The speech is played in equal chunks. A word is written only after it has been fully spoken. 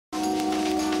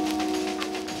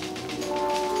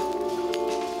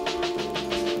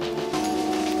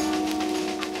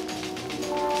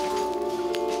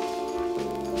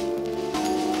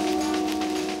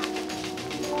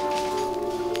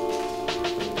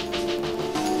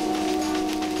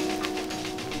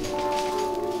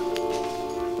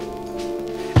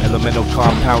Elemental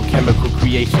compound, chemical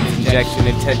creation, injection,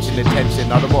 intention,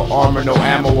 attention. Audible armor, no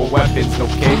ammo or weapons, no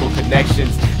cable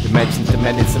connections. Dimensions,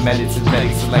 demented, cemented,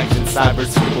 synthetic selection. Cyber,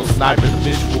 suitable sniper, the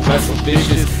visual vessel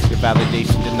vicious. Your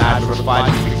validation denied,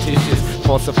 verified is fictitious.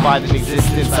 Falsified in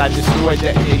existence, I destroyed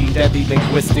detonating deadly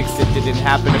linguistics. It didn't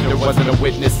happen if there wasn't a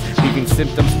witness. Leaving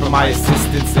symptoms for my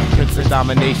assistance. Imprints of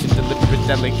domination, deliberate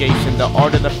delegation. The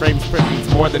art of the frame's print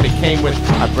means more than it came with.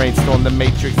 I brainstorm the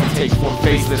matrix and take form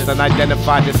faceless.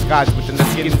 Unidentified disguise within the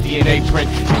skin's DNA print.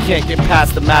 You can't get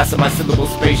past the mass of my syllable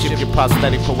spaceship. Your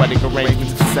prosthetic poetic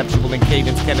arrangements, conceptual and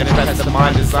cadence can impress the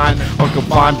mind design or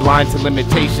confined blind to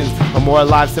limitations. A more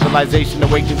alive civilization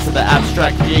awakens to the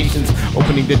abstract creations,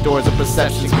 opening the doors of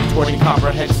perceptions, contorting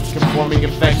comprehensions, conforming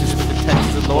infections with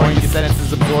intentions of lowering your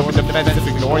senses, absorbing defensive,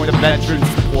 ignoring the veterans,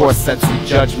 poor sense of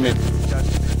judgment.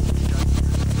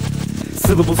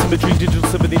 Syllable symmetry, digital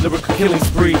symphony, lyrical killing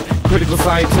spree. Critical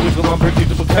scientific,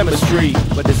 unpredictable chemistry.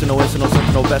 Medicinal,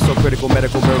 sentinel vessel, critical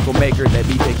medical miracle maker. Let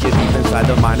me take you deep inside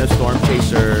the mind of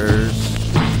Stormchasers.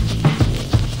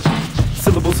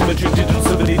 Syllable symmetry, digital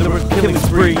symphony, lyrical killing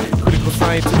spree. Critical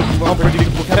scientific,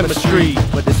 unpredictable chemistry.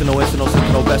 Medicinal,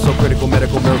 sentinel vessel, critical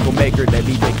medical miracle maker. Let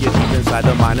me take you deep inside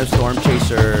the mind of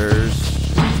Stormchasers.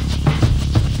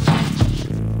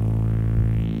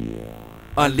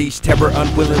 Unleash terror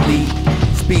unwillingly.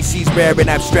 Species rare and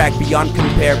abstract beyond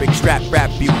compare. Extract rap,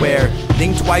 beware.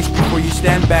 Think twice before you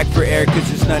stand back for air, cause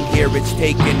there's none here, it's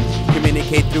taken.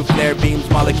 Communicate through flare beams,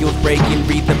 molecules breaking.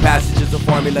 Read the passages, a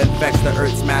formula infects the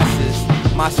earth's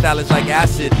masses. My style is like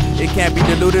acid, it can't be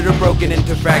diluted or broken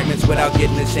into fragments without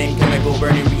getting the same chemical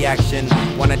burning reaction.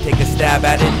 Wanna take a stab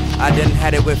at it? I done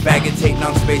had it with faggots hating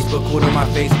on space, but cool to my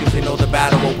face cause they know the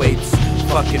battle awaits.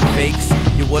 Fucking fakes.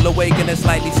 You will awaken a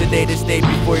slightly sedated state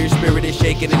before your spirit is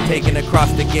shaken and taken across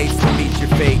the gates to meet your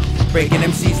fate. Breaking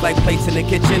MCs like plates in the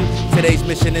kitchen. Today's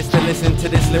mission is to listen to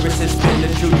this lyricist spin the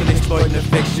truth and exploiting the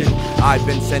fiction. I've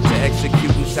been sent to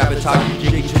execute and sabotage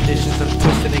your jiggy traditions of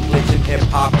twisting and glitching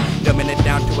hip-hop, dumbing it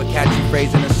down to a catchy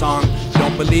phrase in a song.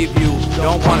 Don't believe you,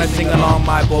 don't wanna sing along.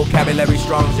 My vocabulary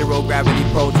strong, zero gravity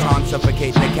protons,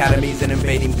 suffocating academies and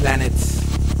invading planets.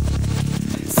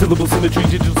 Syllable symmetry,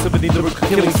 digital symphony, lyrical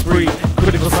killing spree.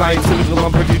 Critical scientific,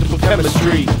 unpredictable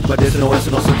chemistry. Medicinal,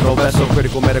 sentinel vessel,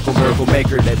 critical medical miracle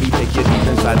maker. Let me take you deep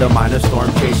inside the mind of Stormchasers. Syllable symmetry, digital symphony, lyrical killing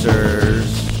spree. Critical scientific, unpredictable chemistry. Medicinal, sentinel vessel, critical medical miracle maker. Let me take you deep inside the mind of Stormchasers. Medicinal, sentinel vessel, critical medical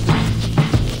miracle maker. Let me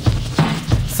take you deep inside the mind of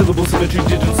Stormchasers. Syllable symmetry,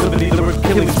 digital symphony, lyrical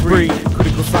killing spree.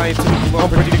 Critical scientific,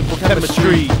 unpredictable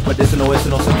chemistry. Medicinal,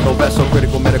 sentinel vessel,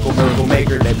 critical medical miracle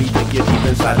maker. Let me take you deep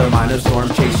inside the mind of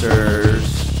Stormchasers.